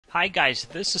Hi guys,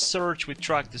 this is Search with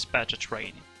Truck Dispatcher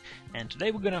Training, and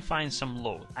today we're gonna find some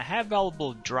load. I have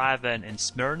available driver in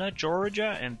Smyrna,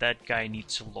 Georgia, and that guy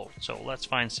needs a load, so let's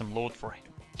find some load for him.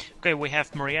 Okay, we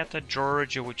have Marietta,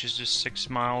 Georgia, which is just 6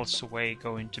 miles away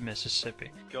going to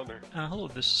Mississippi. Hello,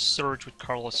 this is Search with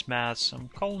Carlos Mass. I'm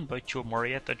calling about you,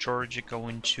 Marietta, Georgia,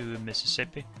 going to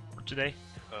Mississippi for today.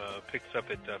 Picks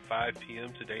up at 5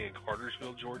 p.m. today in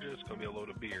Cartersville, Georgia. It's going to be a load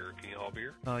of beer. Can you haul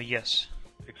beer? Yes.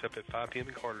 Picks up at 5 p.m.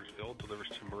 in Cartersville, delivers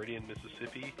to Meridian,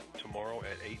 Mississippi tomorrow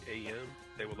at 8 a.m.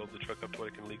 They will load the truck up to what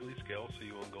it can legally scale, so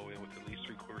you will go in with at least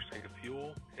 3/4 tank of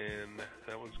fuel, and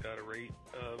that one's got a rate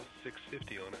of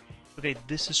 $6.50 on it. Okay,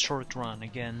 this is short run,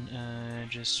 again,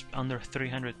 just under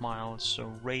 300 miles, so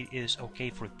rate is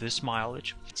okay for this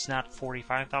mileage. It's not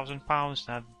 45,000 pounds,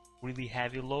 not really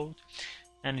heavy load,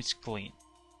 and it's clean.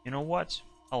 You know what?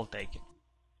 I'll take it.